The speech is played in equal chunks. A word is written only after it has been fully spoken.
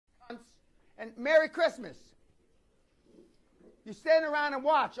And Merry Christmas. You stand around and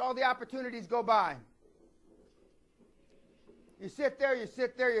watch all the opportunities go by. You sit there, you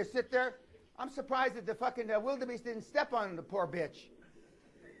sit there, you sit there. I'm surprised that the fucking wildebeest didn't step on the poor bitch.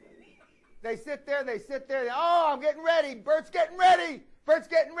 They sit there, oh, I'm getting ready. Bert's getting ready. Bert's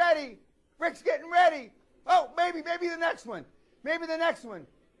getting ready. Rick's getting ready. Oh, maybe the next one. Maybe the next one.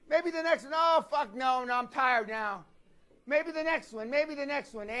 Maybe the next one. Oh, fuck, no, I'm tired now. Maybe the next one. Maybe the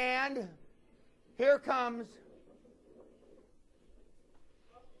next one. And here comes.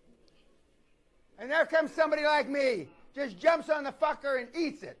 And there comes somebody like me. Just jumps on the fucker and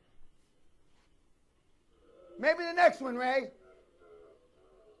eats it. Maybe the next one, Ray.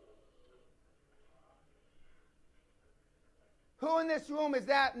 Who in this room is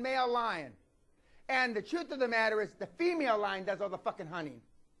that male lion? And the truth of the matter is the female lion does all the fucking hunting,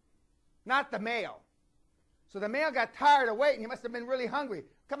 not the male. So the male got tired of waiting. He must have been really hungry.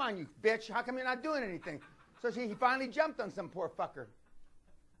 Come on, you bitch. How come you're not doing anything? So he finally jumped on some poor fucker.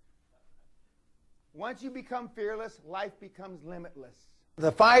 Once you become fearless, life becomes limitless.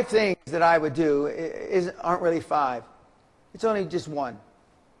 The 5 things that I would do aren't really 5. It's only just 1.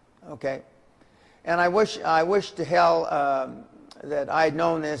 Okay? And I wish to hell that I had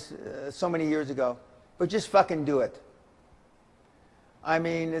known this so many years ago. But just fucking do it. I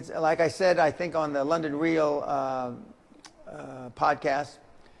mean, it's like I said, I think on the London Real podcast,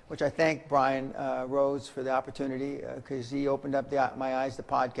 which I thank Brian Rose for the opportunity, because he opened up my eyes to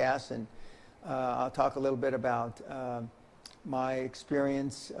podcasts, and I'll talk a little bit about my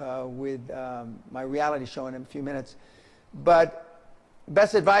experience with my reality show in a few minutes. But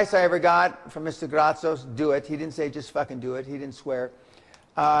best advice I ever got from Mr. Grazos, do it. He didn't say just fucking do it. He didn't swear.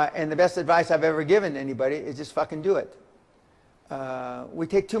 And the best advice I've ever given anybody is just fucking do it. We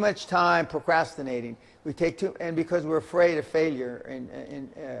take too much time procrastinating. And because we're afraid of failure,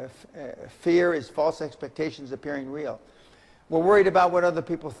 and fear is false expectations appearing real. We're worried about what other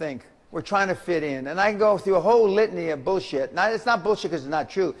people think. We're trying to fit in. And I can go through a whole litany of bullshit. Now, it's not bullshit because it's not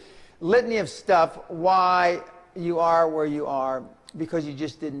true. Litany of stuff why you are where you are because you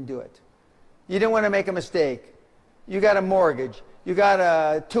just didn't do it. You didn't want to make a mistake. You got a mortgage. You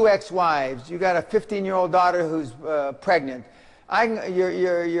got 2 ex-wives. You got a 15-year-old daughter who's pregnant.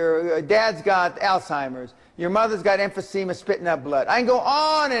 Your dad's got Alzheimer's. Your mother's got emphysema, spitting up blood. I can go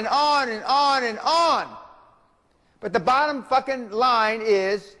on and on and on and on. But the bottom fucking line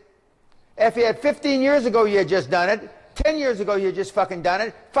is, if you had 15 years ago you had just done it, 10 years ago you had just fucking done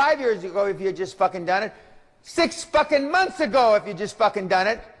it, 5 years ago if you had just fucking done it, 6 fucking months ago if you just fucking done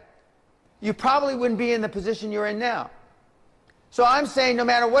it, you probably wouldn't be in the position you're in now. So I'm saying no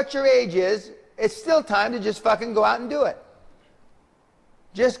matter what your age is, it's still time to just fucking go out and do it.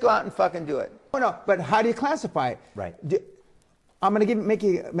 Just go out and fucking do it. Oh, no, but how do you classify it? Right. I'm going to make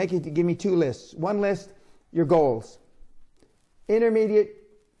you give me 2 lists. One list, your goals. Intermediate,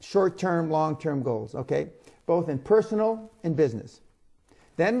 short-term, long-term goals, okay? Both in personal and business.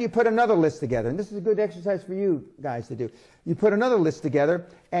 Then you put another list together, and this is a good exercise for you guys to do. You put another list together,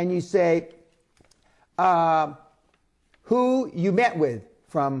 and you say who you met with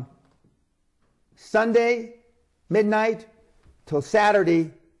from Sunday midnight till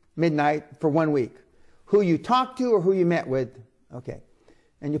Saturday midnight for 1 week. Who you talked to or who you met with, okay.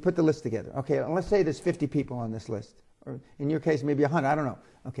 And you put the list together. Okay, let's say there's 50 people on this list. Or in your case, maybe 100, I don't know.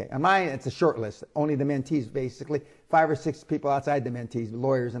 Okay, on mine, it's a short list. Only the mentees, basically. 5 or 6 people outside the mentees,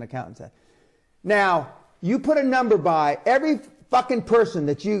 lawyers and accountants. Now, you put a number by every fucking person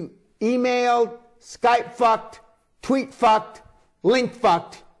that you emailed, Skype fucked, tweet fucked, link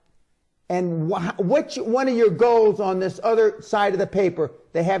fucked, and which one of your goals on this other side of the paper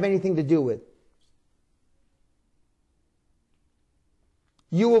they have anything to do with.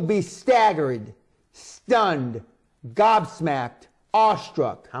 You will be staggered, stunned, gobsmacked,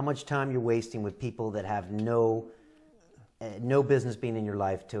 awestruck. How much time you're wasting with people that have no business being in your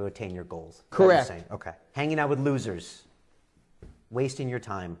life to attain your goals. Correct. Okay. Hanging out with losers. Wasting your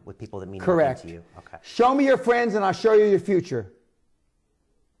time with people that mean Correct. nothing to you. Okay. Show me your friends and I'll show you your future.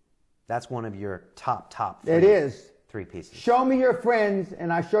 That's one of your top It is. 3 pieces. Show me your friends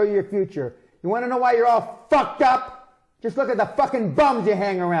and I'll show you your future. You want to know why you're all fucked up? Just look at the fucking bums you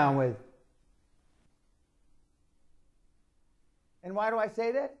hang around with. And why do I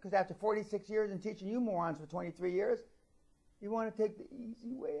say that? Because after 46 years and teaching you morons for 23 years, you want to take the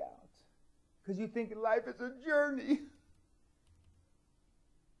easy way out. Because you think life is a journey.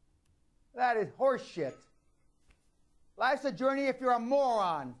 That is horse shit. Life's a journey if you're a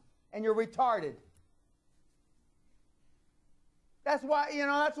moron and you're retarded. That's why, you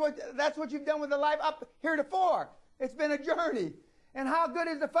know, that's what you've done with the life up heretofore. It's been a journey. And how good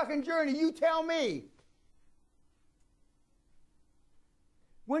is the fucking journey? You tell me.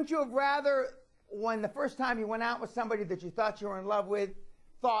 Wouldn't you have rather, when the first time you went out with somebody that you thought you were in love with,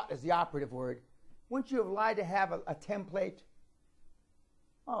 thought is the operative word, wouldn't you have lied to have a template?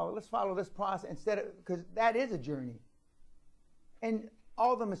 Oh, let's follow this process instead of, because that is a journey. And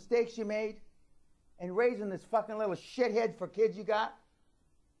all the mistakes you made and raising this fucking little shithead for kids you got,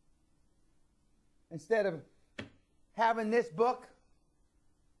 instead of having this book.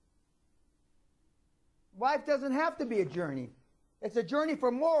 Life doesn't have to be a journey. It's a journey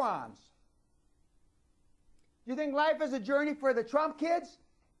for morons. Do you think life is a journey for the Trump kids?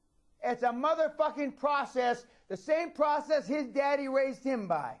 It's a motherfucking process, the same process his daddy raised him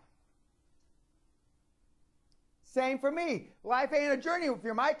by. Same for me. Life ain't a journey if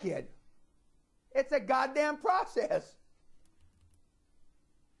you're my kid. It's a goddamn process.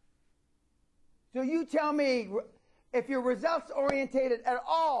 So you tell me, if you're results oriented at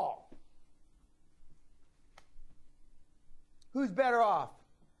all, who's better off?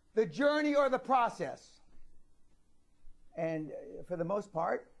 The journey or the process? And for the most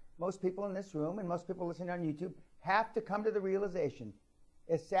part, most people in this room and most people listening on YouTube have to come to the realization,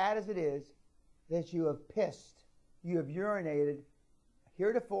 as sad as it is, that you have pissed, you have urinated,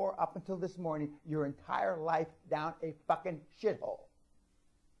 heretofore up until this morning, your entire life down a fucking shithole.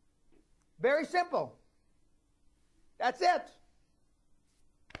 Very simple. That's it.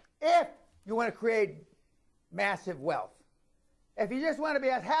 If you want to create massive wealth. If you just want to be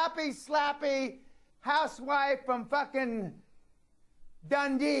a happy, slappy housewife from fucking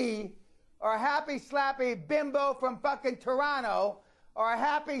Dundee, or a happy, slappy bimbo from fucking Toronto, or a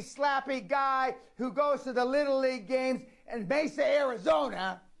happy, slappy guy who goes to the Little League games in Mesa,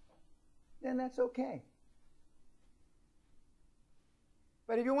 Arizona, then that's okay.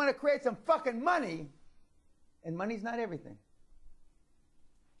 But if you want to create some fucking money, and money's not everything.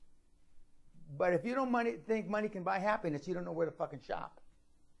 But if you don't think money can buy happiness, you don't know where to fucking shop.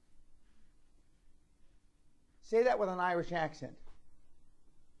 Say that with an Irish accent.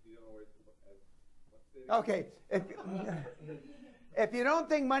 You don't know where okay. If you don't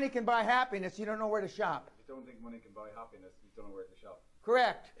think money can buy happiness, you don't know where to shop. If you don't think money can buy happiness, you don't know where to shop.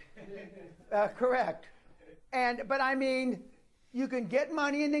 Correct. Correct. But I mean, you can get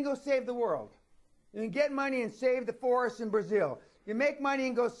money and then go save the world. You can get money and save the forests in Brazil. You make money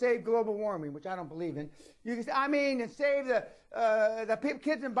and go save global warming, which I don't believe in. You can, and save the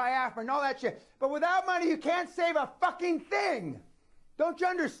kids in Biafra and all that shit. But without money, you can't save a fucking thing. Don't you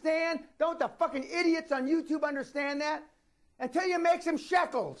understand? Don't the fucking idiots on YouTube understand that? Until you make some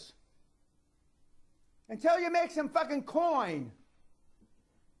shekels. Until you make some fucking coin.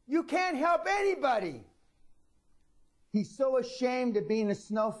 You can't help anybody. He's so ashamed of being a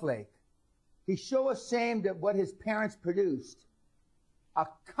snowflake. He's so ashamed of what his parents produced. A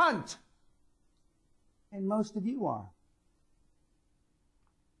cunt. And most of you are.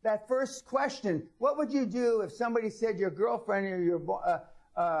 That first question, what would you do if somebody said your girlfriend or your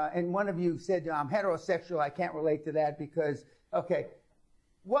and one of you said, I'm heterosexual, I can't relate to that because, okay.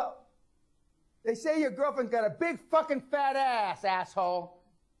 Well, they say your girlfriend's got a big fucking fat ass, asshole.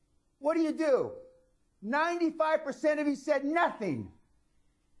 What do? 95% of you said nothing.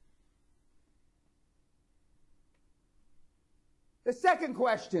 The second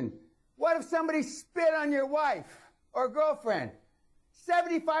question, what if somebody spit on your wife or girlfriend?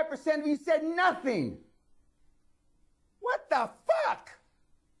 75% of you said nothing. What the fuck?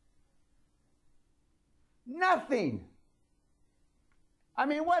 Nothing. I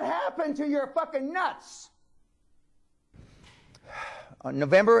mean, what happened to your fucking nuts? On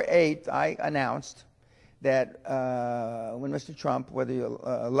November 8th, I announced that when Mr. Trump, whether you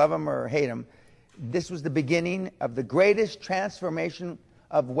love him or hate him, this was the beginning of the greatest transformation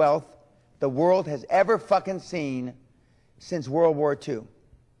of wealth the world has ever fucking seen since World War II.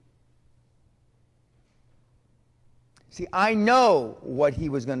 See, I know what he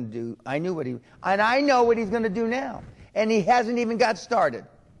was going to do. I know what he's going to do now. And he hasn't even got started.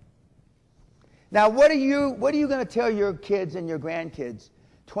 Now, what are you going to tell your kids and your grandkids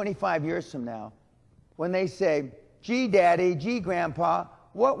 25 years from now when they say, gee, Daddy, gee, Grandpa,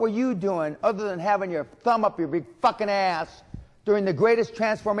 what were you doing other than having your thumb up your big fucking ass during the greatest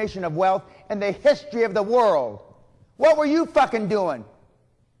transformation of wealth in the history of the world? What were you fucking doing?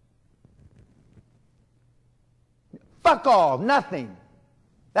 Fuck all, nothing.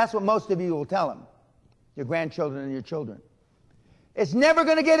 That's what most of you will tell them, your grandchildren and your children. It's never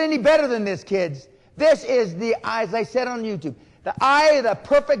going to get any better than this, kids. This is the, as I said on YouTube, the eye of the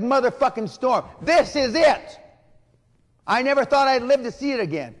perfect motherfucking storm. This is it. I never thought I'd live to see it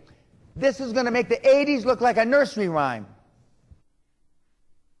again. This is going to make the 80s look like a nursery rhyme.